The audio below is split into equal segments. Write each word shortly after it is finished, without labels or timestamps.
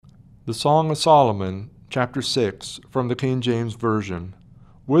The Song of Solomon, chapter 6, from the King James Version.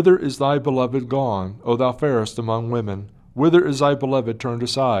 Whither is thy beloved gone, O thou fairest among women? Whither is thy beloved turned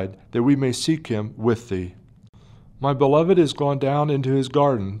aside, that we may seek him with thee? My beloved is gone down into his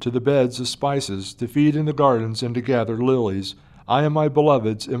garden, to the beds of spices, to feed in the gardens and to gather lilies. I am my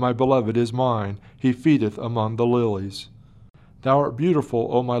beloved's, and my beloved is mine. He feedeth among the lilies. Thou art beautiful,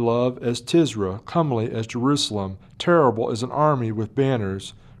 O my love, as Tisra, comely as Jerusalem, terrible as an army with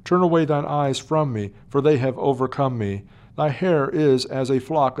banners. Turn away thine eyes from me, for they have overcome me. Thy hair is as a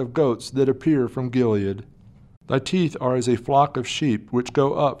flock of goats that appear from Gilead. Thy teeth are as a flock of sheep which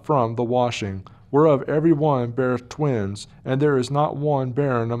go up from the washing, whereof every one beareth twins, and there is not one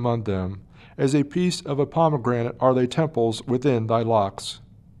barren among them. As a piece of a pomegranate are thy temples within thy locks.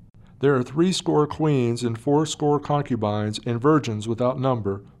 There are 80 queens and 80 concubines, and virgins without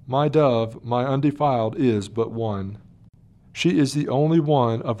number. My dove, my undefiled, is but one. She is the only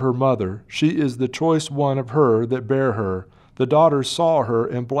one of her mother. She is the choice one of her that bare her. The daughters saw her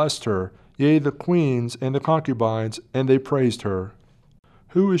and blessed her, yea, the queens and the concubines, and they praised her.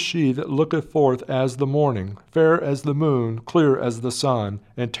 Who is she that looketh forth as the morning, fair as the moon, clear as the sun,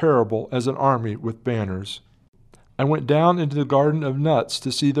 and terrible as an army with banners? I went down into the garden of nuts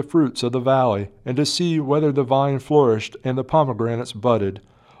to see the fruits of the valley, and to see whether the vine flourished and the pomegranates budded.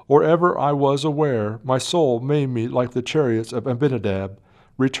 Or ever I was aware, my soul made me like the chariots of Abinadab.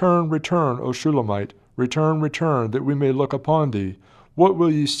 Return, return, O Shulamite, return, return, that we may look upon thee. What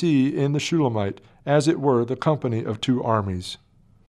will ye see in the Shulamite? As it were the company of 2 armies.